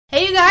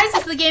Hey you guys,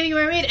 it's the Gaming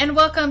Mermaid and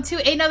welcome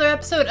to another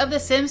episode of The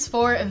Sims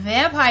 4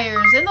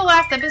 Vampires. In the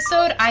last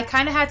episode, I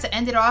kind of had to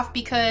end it off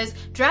because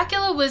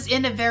Dracula was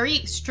in a very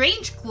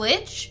strange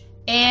glitch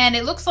and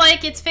it looks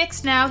like it's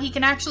fixed now. He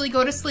can actually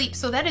go to sleep,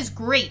 so that is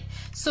great.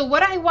 So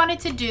what I wanted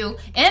to do,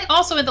 and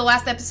also in the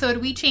last episode,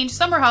 we changed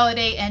Summer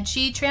Holiday and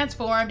she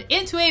transformed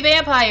into a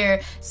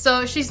vampire.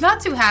 So she's not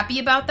too happy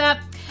about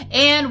that.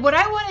 And what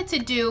I wanted to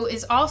do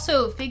is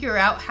also figure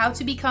out how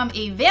to become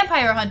a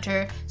vampire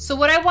hunter. So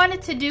what I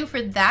wanted to do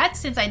for that,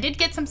 since I did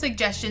get some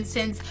suggestions,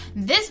 since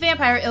this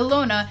vampire,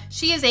 Ilona,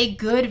 she is a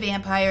good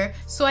vampire,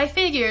 so I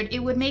figured it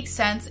would make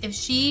sense if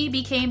she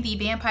became the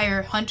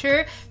vampire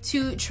hunter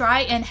to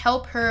try and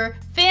help her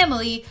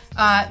family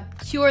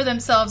cure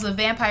themselves of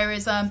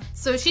vampirism.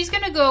 So she's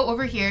gonna go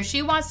over here.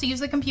 She wants to use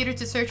the computer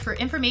to search for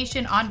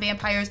information on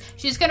vampires.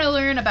 She's gonna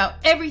learn about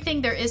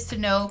everything there is to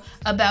know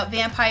about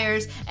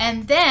vampires,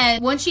 and then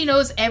once she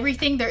knows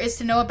everything there is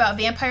to know about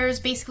vampires,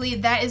 basically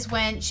that is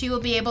when she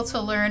will be able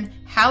to learn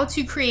how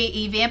to create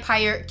a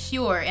vampire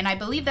cure. And I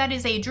believe that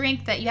is a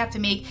drink that you have to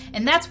make,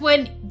 and that's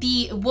when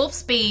the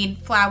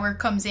wolfsbane flower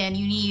comes in.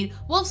 You need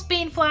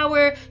wolfsbane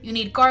flower, you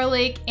need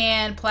garlic,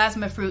 and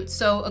plasma fruit.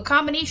 So a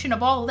combination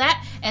of all of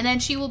that, and then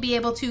she will be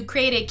able to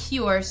create a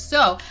cure.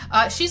 So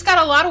she's got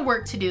a lot of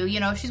work to do. You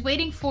know, she's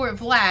waiting for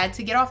Vlad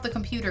to get off the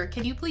computer.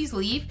 Can you please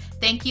leave?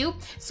 Thank you.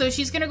 So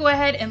she's gonna go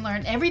ahead and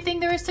learn everything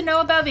there is to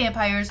know about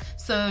vampires.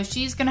 So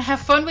she's gonna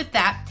have fun with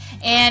that.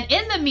 And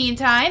in the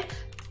meantime,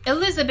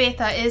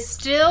 Elizabeta is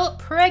still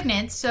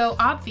pregnant, so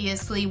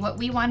obviously what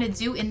we want to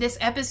do in this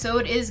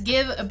episode is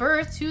give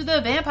birth to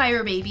the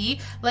vampire baby.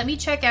 Let me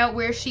check out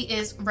where she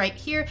is right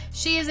here.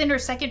 She is in her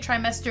second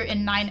trimester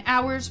in 9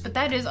 hours, but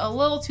that is a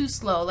little too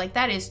slow. Like,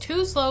 that is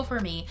too slow for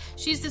me.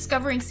 She's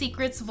discovering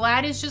secrets.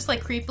 Vlad is just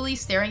like creepily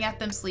staring at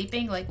them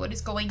sleeping, like what is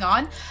going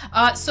on?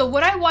 So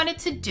what I wanted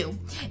to do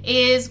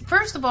is,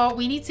 first of all,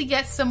 we need to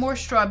get some more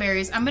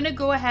strawberries. I'm gonna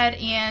go ahead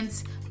and,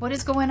 what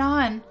is going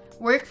on?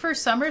 Work for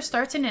summer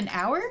starts in an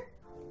hour?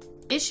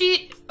 Is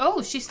she?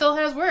 Oh, she still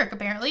has work,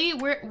 apparently.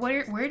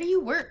 Where do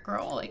you work,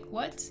 girl? Like,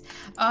 what?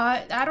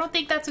 I don't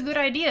think that's a good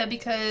idea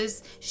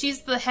because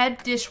she's the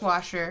head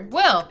dishwasher.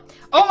 Well,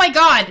 oh my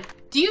god!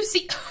 Do you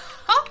see?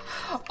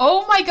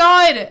 Oh my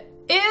god!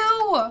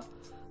 Ew!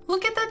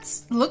 Look at that,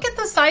 look at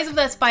the size of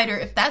that spider.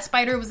 If that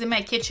spider was in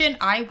my kitchen,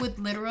 I would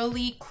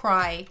literally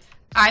cry.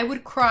 I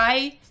would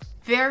cry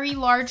very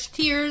large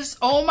tears.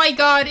 Oh my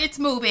god, it's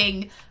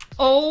moving.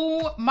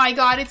 Oh my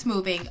god, it's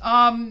moving.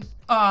 What?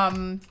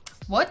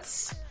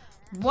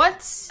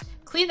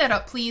 Clean that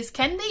up, please.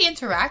 Can they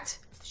interact?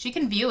 She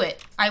can view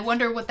it. I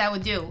wonder what that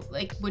would do.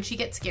 Like, would she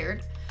get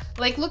scared?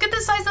 Like, look at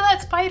the size of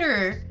that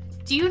spider.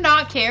 Do you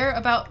not care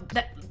about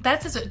that?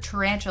 That's a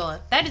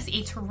tarantula. That is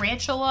a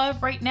tarantula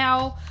right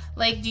now.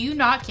 Like, do you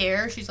not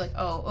care? She's like,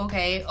 oh,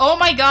 okay. Oh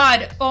my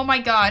god. Oh my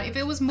god. If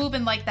it was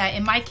moving like that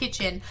in my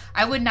kitchen,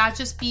 I would not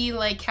just be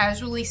like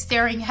casually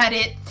staring at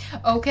it.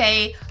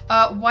 Okay.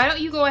 Why don't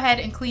you go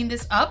ahead and clean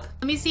this up?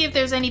 Let me see if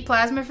there's any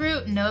plasma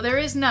fruit. No, there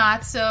is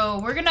not.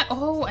 So we're gonna,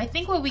 oh, I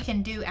think what we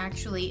can do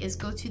actually is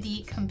go to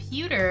the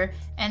computer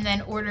and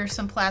then order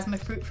some plasma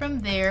fruit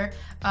from there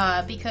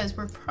because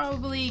we're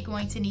probably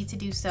going to need to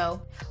do so.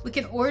 We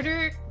can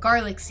order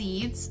garlic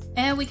seeds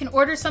and we can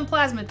order some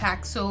plasma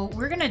packs. So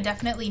we're gonna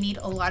definitely need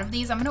a lot of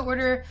these. I'm gonna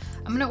order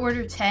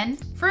 10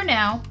 for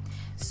now.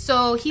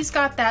 So he's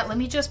got that. Let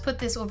me just put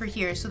this over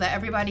here so that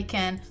everybody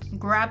can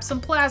grab some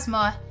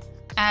plasma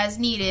as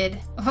needed.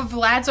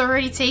 Vlad's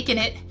already taken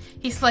it.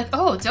 He's like,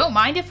 oh, don't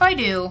mind if I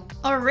do.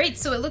 All right,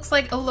 so it looks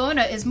like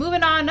Ilona is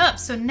moving on up.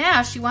 So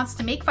now she wants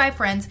to make 5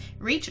 friends,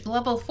 reach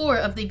level 4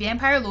 of the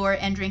vampire lore,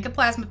 and drink a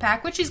plasma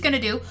pack, which she's gonna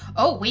do.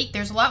 Oh, wait,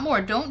 there's a lot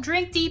more. Don't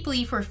drink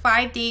deeply for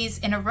 5 days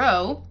in a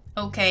row.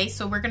 Okay,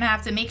 so we're gonna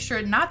have to make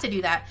sure not to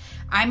do that.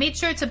 I made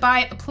sure to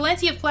buy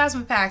plenty of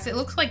plasma packs. It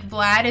looks like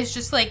Vlad is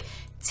just like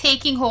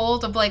taking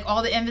hold of like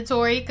all the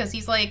inventory because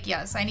he's like,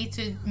 yes, I need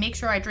to make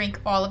sure I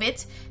drink all of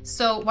it.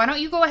 So why don't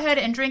you go ahead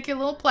and drink your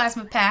little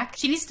plasma pack?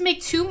 She needs to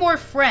make 2 more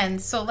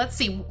friends. So let's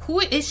see,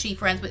 who is she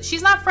friends with?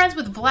 She's not friends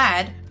with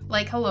Vlad.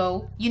 Like,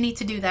 hello, you need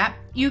to do that.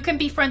 You can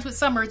be friends with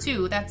Summer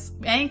too.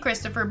 And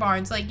Christopher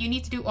Barnes. Like, you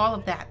need to do all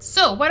of that.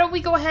 So why don't we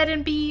go ahead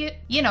and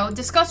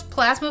discuss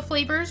plasma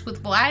flavors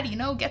with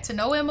Vlad, get to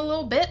know him a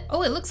little bit.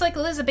 Oh, it looks like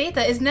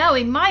Elizabeta is now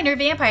a minor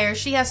vampire.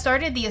 She has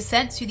started the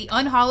ascent to the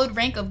unhallowed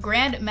rank of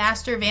Grand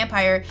Master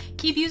Vampire.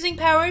 Keep using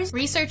powers,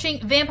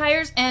 researching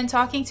vampires, and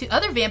talking to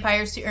other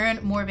vampires to earn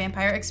more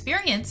vampire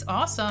experience.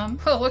 Awesome.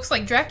 Oh, looks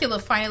like Dracula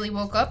finally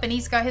woke up and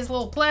he's got his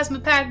little plasma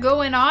pack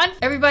going on.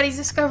 Everybody's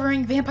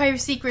discovering vampire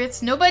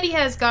secrets. Nobody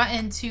has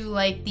gotten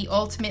to like the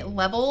ultimate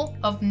level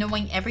of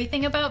knowing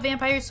everything about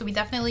vampires, so we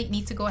definitely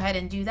need to go ahead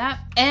and do that.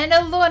 And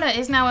Ilona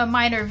is now a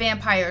minor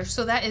vampire,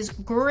 so that is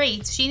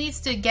great. She needs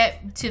to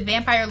get to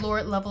vampire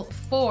lore level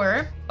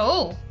 4.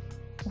 Oh,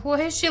 what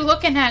is she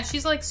looking at?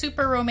 She's like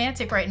super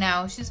romantic right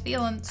now. She's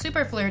feeling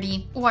super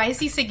flirty. Why is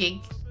he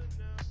singing?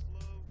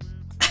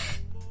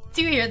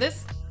 Do you hear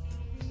this?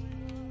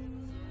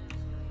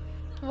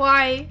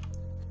 Why?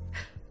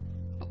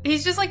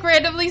 He's just like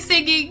randomly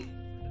singing.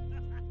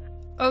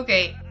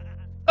 Okay,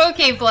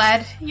 Okay,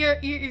 Vlad,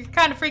 you're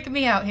kind of freaking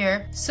me out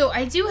here. So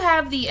I do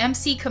have the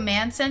MC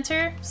command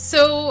center,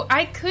 so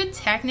I could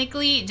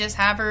technically just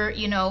have her,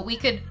 you know, we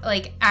could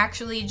like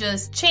actually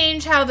just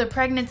change how the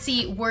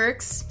pregnancy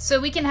works.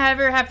 So we can have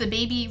her have the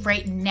baby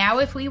right now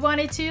if we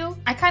wanted to.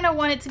 I kind of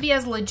want it to be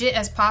as legit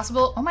as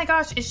possible. Oh my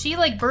gosh, is she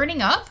like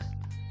burning up?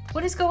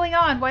 What is going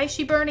on? Why is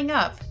she burning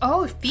up?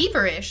 Oh,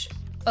 feverish.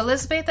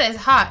 Elizabeta is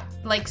hot,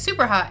 like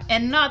super hot,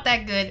 and not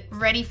that good,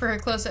 ready for her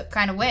close-up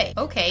kind of way.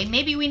 Okay,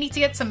 maybe we need to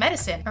get some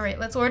medicine. All right,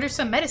 let's order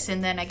some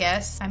medicine then, I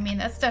guess. I mean,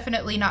 that's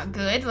definitely not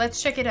good.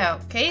 Let's check it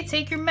out. Okay,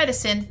 take your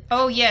medicine.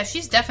 Oh yeah,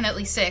 she's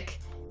definitely sick.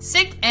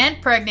 Sick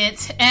and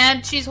pregnant,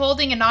 and she's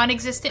holding a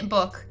non-existent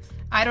book.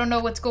 I don't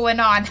know what's going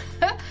on.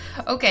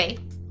 Okay,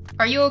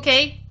 are you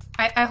okay?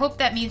 I hope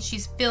that means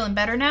she's feeling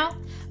better now.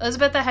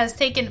 Elizabeta has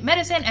taken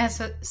medicine and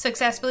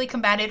successfully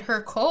combated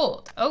her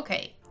cold.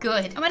 Okay.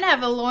 Good. I'm gonna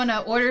have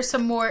Ilona order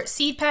some more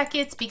seed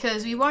packets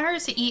because we want her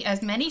to eat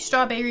as many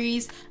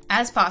strawberries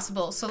as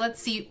possible. So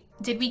let's see,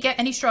 did we get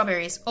any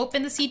strawberries?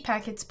 Open the seed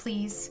packets,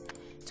 please.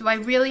 Do I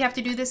really have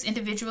to do this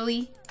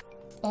individually?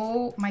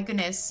 Oh my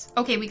goodness.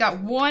 Okay, we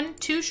got 1,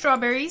 2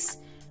 strawberries.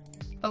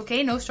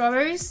 Okay, no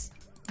strawberries.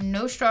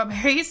 No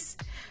strawberries.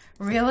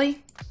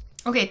 Really?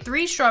 Okay,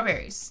 3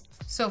 strawberries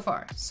so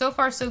far. So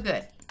far, so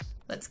good.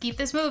 Let's keep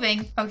this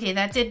moving. Okay,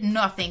 that did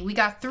nothing. We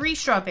got 3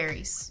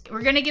 strawberries.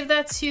 We're gonna give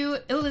that to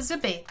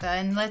Elizabeta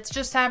and let's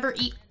just have her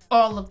eat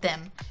all of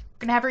them.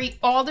 We're gonna have her eat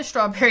all the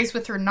strawberries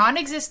with her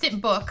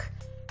non-existent book.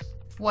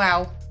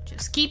 Wow,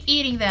 just keep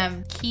eating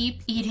them.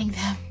 Keep eating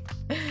them.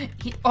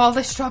 Eat all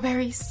the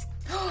strawberries.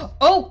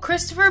 Oh,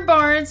 Christopher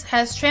Barnes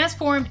has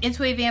transformed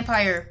into a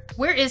vampire.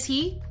 Where is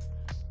he?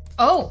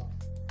 Oh,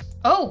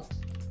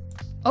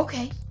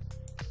 okay.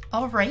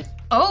 All right.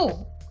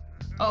 Oh,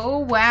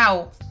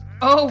 wow.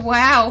 Oh,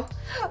 wow.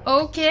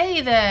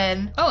 Okay,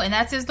 then. Oh, and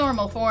that's his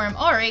normal form.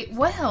 All right,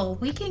 well,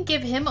 we can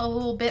give him a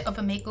little bit of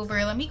a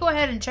makeover. Let me go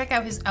ahead and check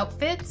out his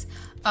outfits.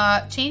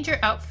 Change your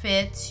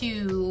outfit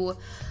to...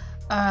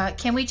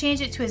 can we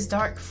change it to his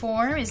dark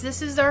form? Is this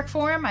his dark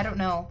form? I don't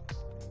know.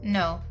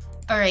 No.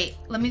 All right,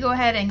 let me go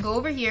ahead and go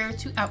over here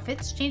to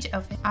outfits. Change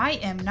outfit. I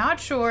am not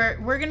sure.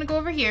 We're going to go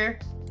over here.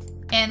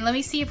 And let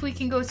me see if we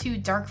can go to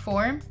dark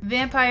form.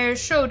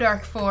 Vampires show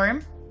dark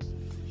form.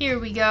 Here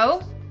we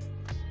go.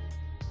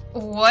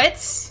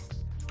 What?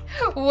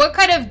 What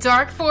kind of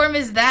dark form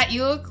is that?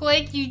 You look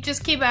like you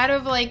just came out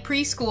of like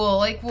preschool.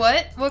 Like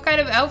what? What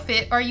kind of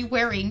outfit are you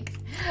wearing?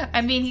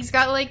 I mean, he's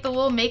got like the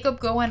little makeup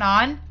going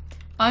on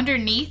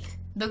underneath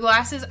the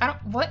glasses.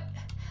 What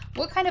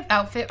kind of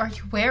outfit are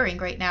you wearing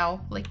right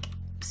now? Like,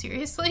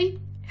 seriously?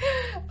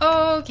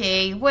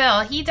 Okay,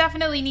 well, he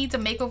definitely needs a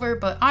makeover,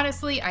 but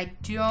honestly, I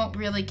don't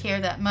really care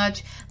that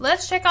much.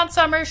 Let's check on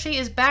Summer. She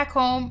is back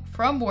home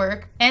from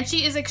work, and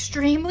she is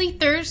extremely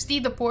thirsty,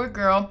 the poor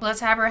girl. Let's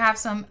have her have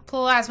some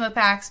plasma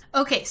packs.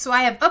 Okay, so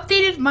I have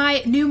updated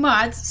my new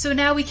mods, so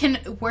now we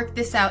can work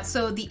this out.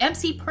 So the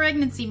MC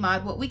pregnancy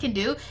mod, what we can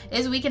do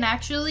is we can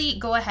actually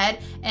go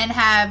ahead and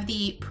have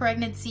the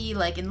pregnancy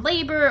like in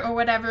labor or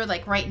whatever,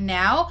 like right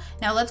now.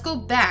 Now let's go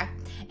back.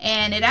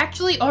 And it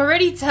actually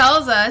already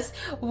tells us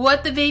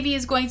what the baby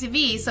is going to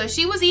be. So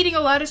she was eating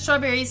a lot of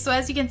strawberries. So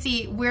as you can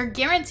see, we're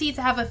guaranteed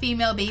to have a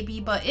female baby.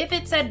 But if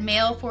it said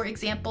male, for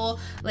example,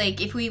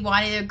 like if we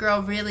wanted a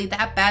girl really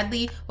that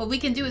badly, what we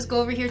can do is go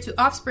over here to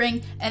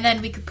offspring. And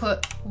then we could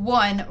put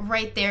 1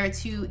 right there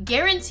to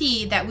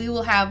guarantee that we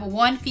will have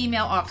 1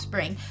 female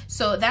offspring.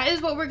 So that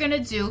is what we're going to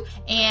do.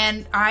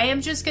 And I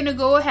am just going to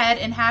go ahead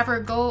and have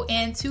her go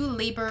into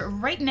labor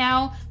right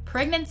now.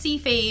 Pregnancy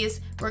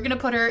phase. We're gonna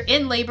put her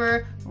in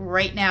labor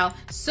right now.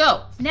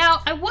 So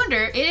now I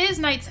wonder, it is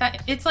nighttime.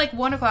 It's like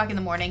 1 o'clock in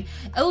the morning.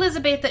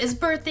 Elizabeta is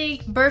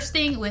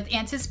bursting with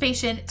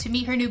anticipation to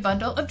meet her new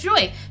bundle of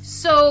joy.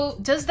 So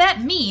does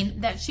that mean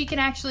that she can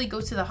actually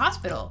go to the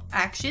hospital?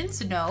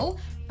 Actions? No.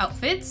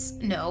 Outfits?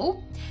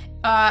 No.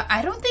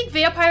 I don't think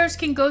vampires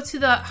can go to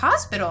the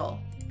hospital,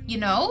 you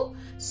know?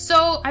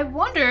 So I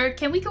wonder,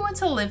 can we go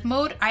into live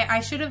mode?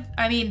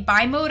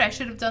 Buy mode, I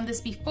should have done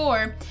this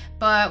before,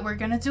 but we're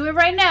gonna do it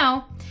right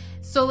now.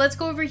 So let's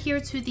go over here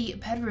to the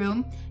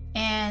bedroom,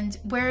 and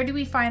where do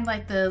we find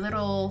like the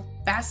little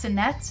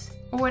bassinet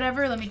or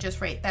whatever? Let me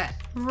just write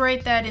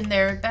that in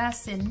there.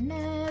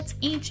 Bassinet,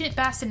 ancient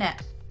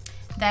bassinet.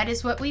 That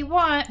is what we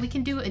want. We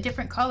can do a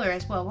different color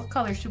as well. What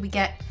color should we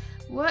get?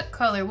 What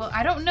color? Well,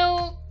 I don't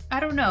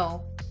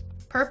know.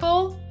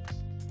 Purple?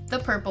 The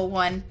purple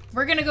one.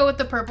 We're gonna go with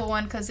the purple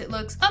one because it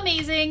looks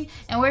amazing.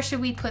 And where should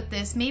we put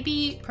this?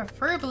 Maybe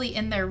preferably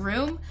in their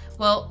room.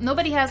 Well,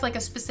 nobody has like a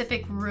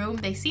specific room.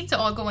 They seem to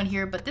all go in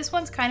here, but this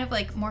one's kind of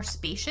like more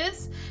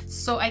spacious.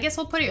 So I guess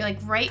we'll put it like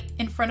right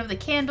in front of the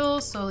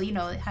candles. So, you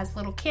know, it has a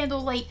little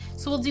candle light.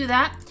 So we'll do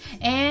that.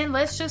 And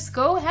let's just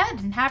go ahead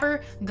and have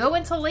her go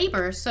into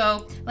labor.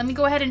 So let me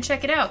go ahead and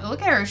check it out.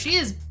 Look at her. She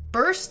is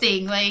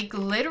bursting, like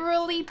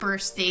literally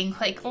bursting.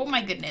 Like, oh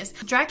my goodness.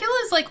 Dracula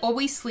is like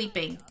always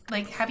sleeping.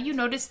 Like, have you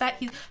noticed that?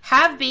 He's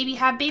have baby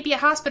at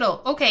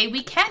hospital. Okay,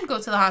 we can go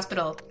to the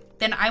hospital.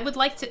 Then I would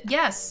like to,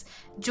 yes,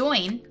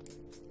 join.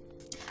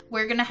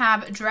 we're gonna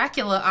have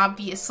Dracula,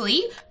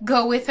 obviously,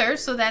 go with her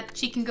so that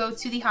she can go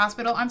to the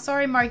hospital. I'm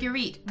sorry,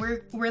 Marguerite.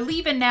 We're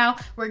leaving now.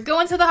 We're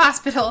going to the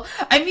hospital.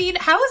 I mean,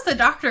 how is the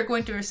doctor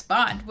going to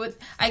respond?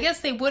 I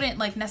guess they wouldn't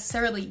like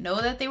necessarily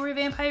know that they were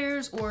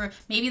vampires, or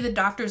maybe the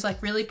doctor's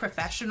like really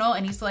professional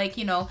and he's like,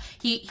 you know,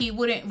 he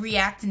wouldn't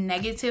react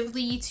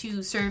negatively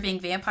to serving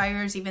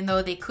vampires, even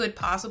though they could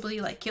possibly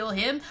like kill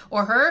him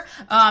or her.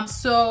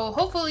 So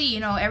hopefully, you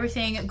know,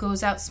 everything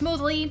goes out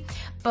smoothly.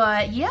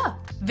 But yeah,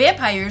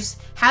 vampires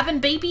having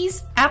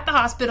babies at the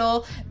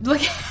hospital.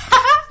 Look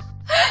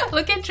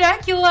look at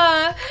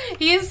Dracula.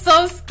 He is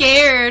so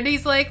scared.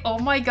 He's like, oh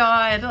my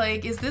god,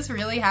 like, is this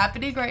really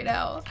happening right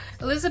now?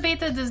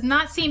 Elizabeta does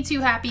not seem too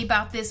happy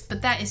about this,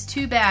 but that is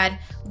too bad.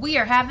 We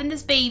are having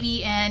this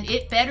baby and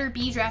it better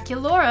be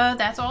Draculaura.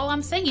 That's all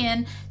I'm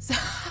saying. So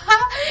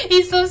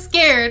he's so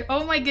scared.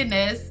 Oh my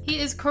goodness. He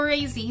is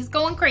crazy. He's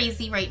going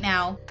crazy right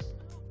now.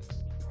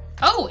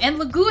 Oh, and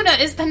Lagoona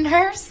is the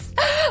nurse.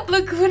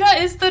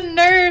 Lagoona is the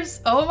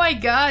nurse. Oh my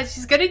god,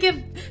 she's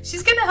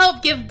gonna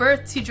help give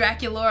birth to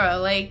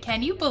Draculaura. Like,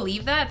 can you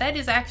believe that? That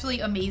is actually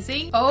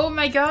amazing. Oh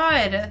my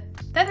god,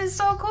 that is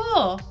so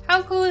cool.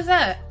 How cool is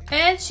that?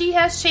 And she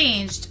has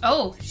changed.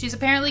 Oh, she's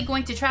apparently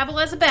going to travel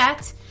as a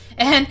bat.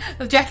 And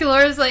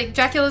Dracula's like,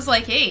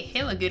 hey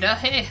Lagoona,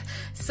 hey.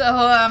 So,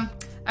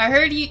 I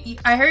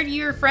heard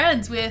you're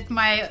friends with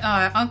my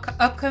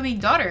upcoming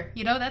daughter.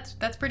 You know,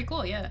 that's pretty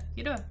cool. Yeah,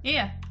 you know,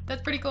 yeah,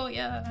 that's pretty cool.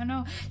 Yeah, I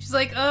know. She's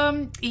like,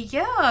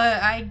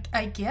 yeah,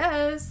 I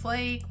guess.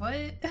 Like,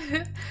 what?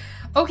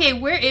 Okay,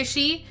 where is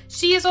she?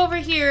 She is over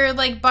here,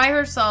 like, by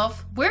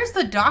herself. Where's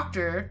the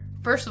doctor?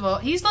 First of all,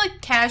 he's like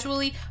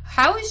casually.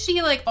 How is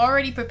she like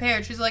already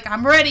prepared? She's like,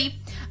 I'm ready.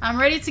 I'm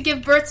ready to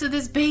give birth to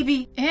this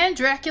baby. And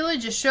Dracula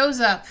just shows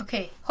up.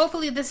 Okay,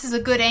 hopefully this is a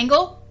good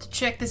angle to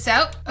check this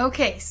out.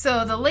 Okay,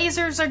 so the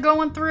lasers are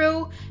going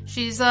through.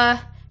 She's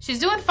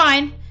doing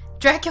fine.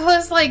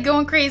 Dracula's like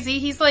going crazy.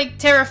 He's like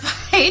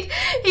terrified.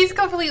 He's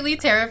completely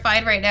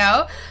terrified right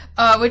now.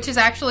 Which is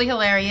actually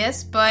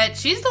hilarious, but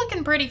she's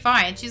looking pretty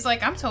fine. She's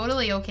like, I'm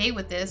totally okay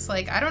with this.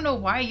 Like, I don't know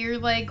why you're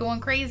like going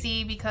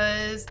crazy,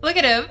 because look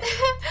at him.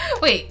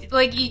 Wait,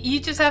 like you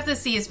just have to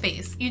see his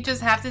face. You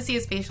just have to see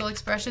his facial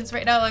expressions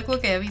right now. Like,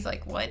 look at him. He's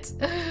like, what?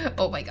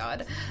 Oh my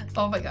god.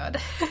 Oh my god.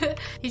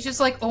 He's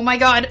just like, oh my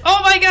god. Oh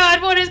my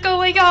god. What is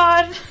going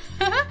on?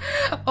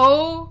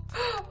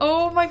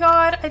 Oh my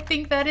god. I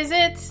think that is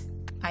it.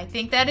 I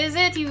think that is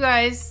it, you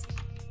guys.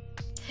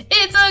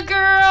 It's a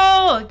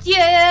girl!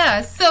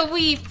 Yeah! So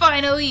we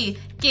finally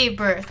gave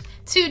birth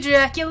to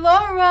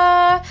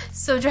Draculaura.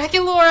 So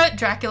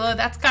Dracula,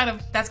 that's kind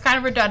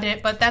of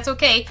redundant, but that's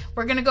okay.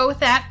 We're gonna go with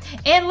that.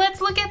 And let's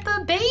look at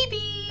the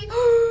baby.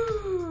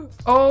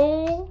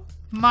 Oh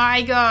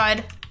my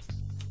god.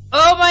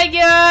 Oh my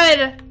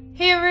god!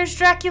 Here is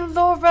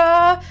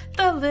Draculaura,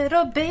 the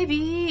little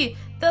baby.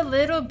 The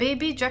little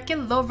baby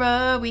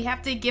Draculaura. We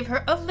have to give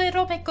her a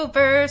little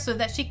makeover so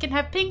that she can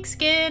have pink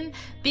skin,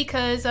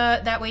 because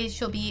that way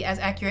she'll be as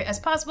accurate as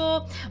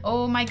possible.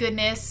 Oh my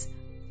goodness.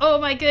 Oh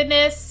my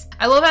goodness.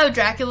 I love how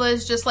Dracula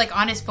is just like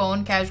on his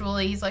phone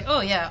casually. He's like,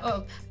 oh yeah,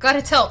 oh,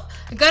 gotta tell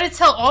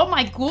all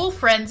my ghoul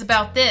friends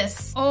about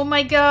this. Oh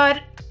my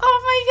god.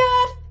 Oh my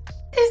god.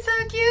 It's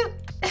so cute.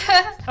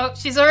 Oh,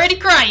 she's already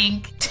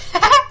crying.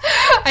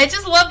 I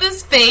just love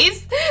this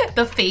face.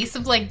 The face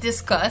of like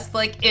disgust.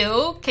 Like,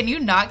 ew, can you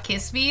not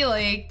kiss me?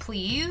 Like,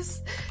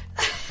 please?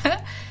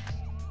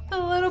 The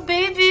little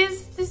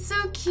babies, they're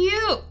so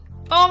cute.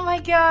 Oh my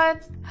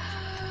god.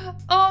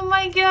 Oh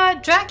my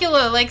god.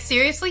 Dracula, like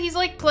seriously, he's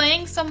like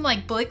playing some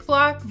like Blick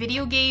Block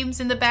video games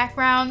in the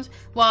background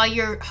while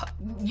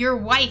your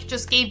wife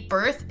just gave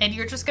birth and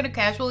you're just gonna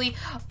casually,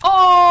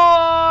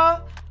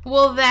 oh,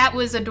 well that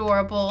was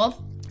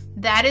adorable.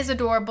 That is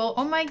adorable.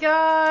 Oh my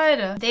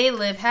god. They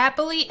live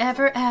happily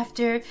ever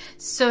after.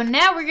 So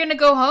now we're gonna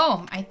go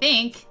home, I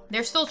think.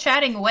 They're still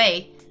chatting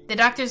away. The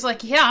doctor's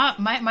like, yeah,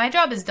 my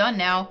job is done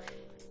now.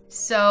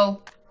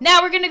 So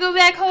now we're gonna go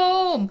back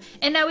home.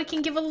 And now we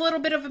can give a little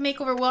bit of a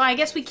makeover. Well, I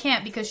guess we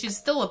can't because she's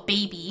still a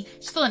baby.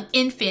 She's still an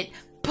infant.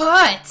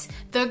 But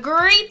the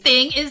great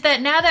thing is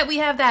that now that we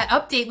have that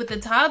update with the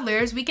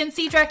toddlers, we can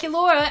see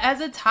Draculaura as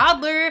a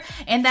toddler,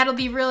 and that'll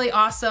be really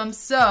awesome.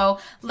 So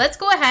let's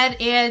go ahead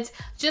and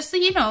just,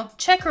 you know,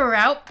 check her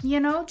out,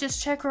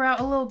 just check her out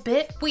a little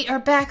bit. We are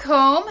back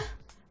home.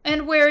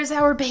 And where is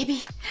our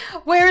baby?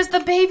 Where is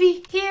the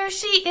baby? Here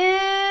she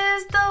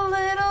is, the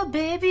little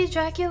baby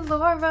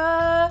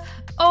Draculaura.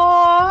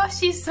 Oh,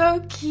 she's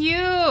so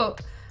cute.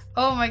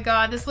 Oh my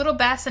god, this little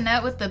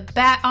bassinet with the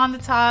bat on the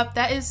top,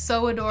 that is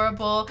so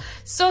adorable.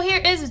 So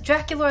here is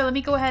Draculaura. Let me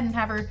go ahead and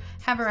have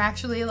her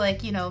actually,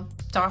 like, you know,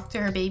 talk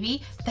to her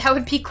baby. That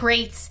would be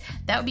great.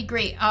 That would be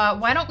great.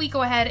 Why don't we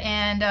go ahead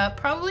and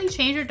probably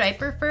change her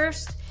diaper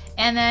first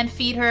and then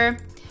feed her.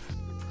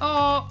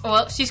 Oh,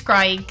 well, she's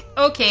crying.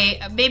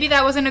 Okay, maybe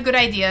that wasn't a good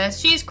idea.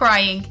 She's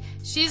crying.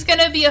 She's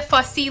gonna be a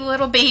fussy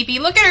little baby.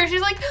 Look at her.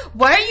 She's like,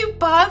 why are you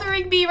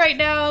bothering me right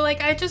now?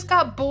 Like, I just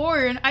got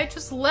born. I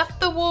just left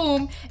the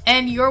womb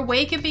and you're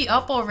waking me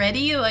up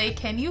already. Like,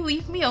 can you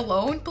leave me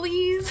alone,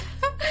 please?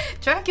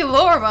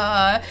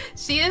 Draculaura.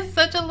 She is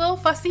such a little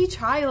fussy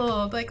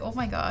child. Like, oh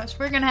my gosh.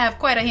 We're gonna have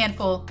quite a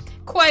handful.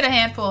 Quite a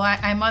handful,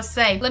 I must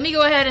say. Let me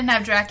go ahead and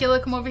have Dracula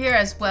come over here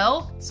as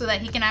well so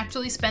that he can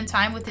actually spend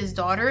time with his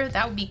daughter.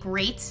 That would be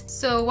great.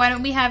 So why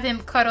don't we have him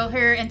cuddle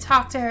her and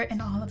talk to her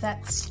and all of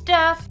that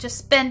stuff. Just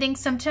spending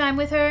some time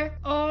with her.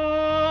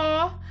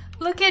 Oh,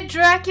 look at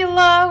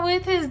Dracula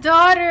with his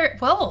daughter.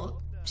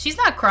 Well, she's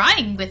not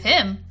crying with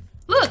him.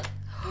 Look.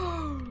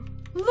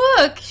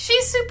 Look,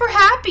 she's super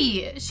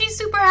happy. She's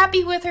super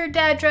happy with her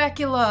dad,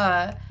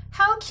 Dracula.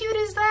 How cute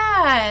is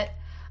that?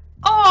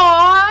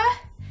 Aww.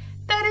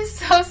 That is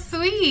so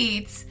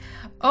sweet.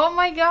 Oh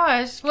my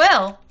gosh.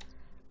 Well.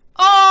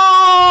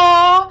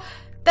 Oh,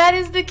 that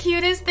is the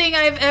cutest thing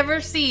I've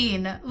ever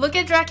seen. Look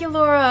at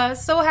Draculaura.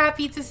 So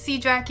happy to see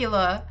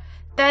Dracula.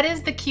 That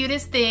is the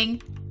cutest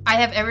thing I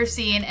have ever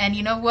seen. And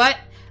you know what?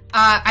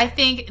 I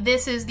think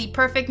this is the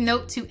perfect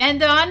note to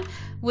end on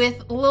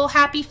with little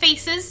happy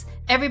faces.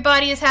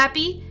 Everybody is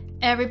happy.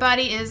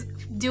 Everybody is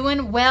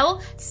doing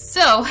well.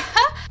 So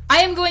I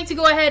am going to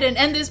go ahead and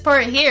end this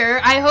part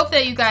here. I hope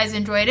that you guys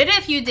enjoyed it.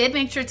 If you did,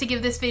 make sure to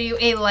give this video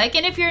a like,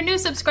 and if you're new,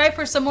 subscribe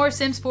for some more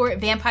Sims 4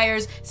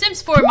 Vampires,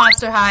 Sims 4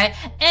 Monster High,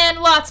 and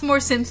lots more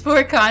Sims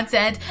 4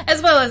 content,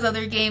 as well as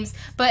other games.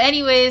 But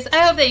anyways, I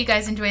hope that you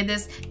guys enjoyed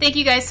this. Thank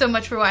you guys so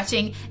much for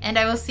watching, and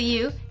I will see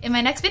you in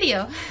my next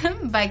video.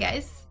 Bye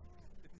guys.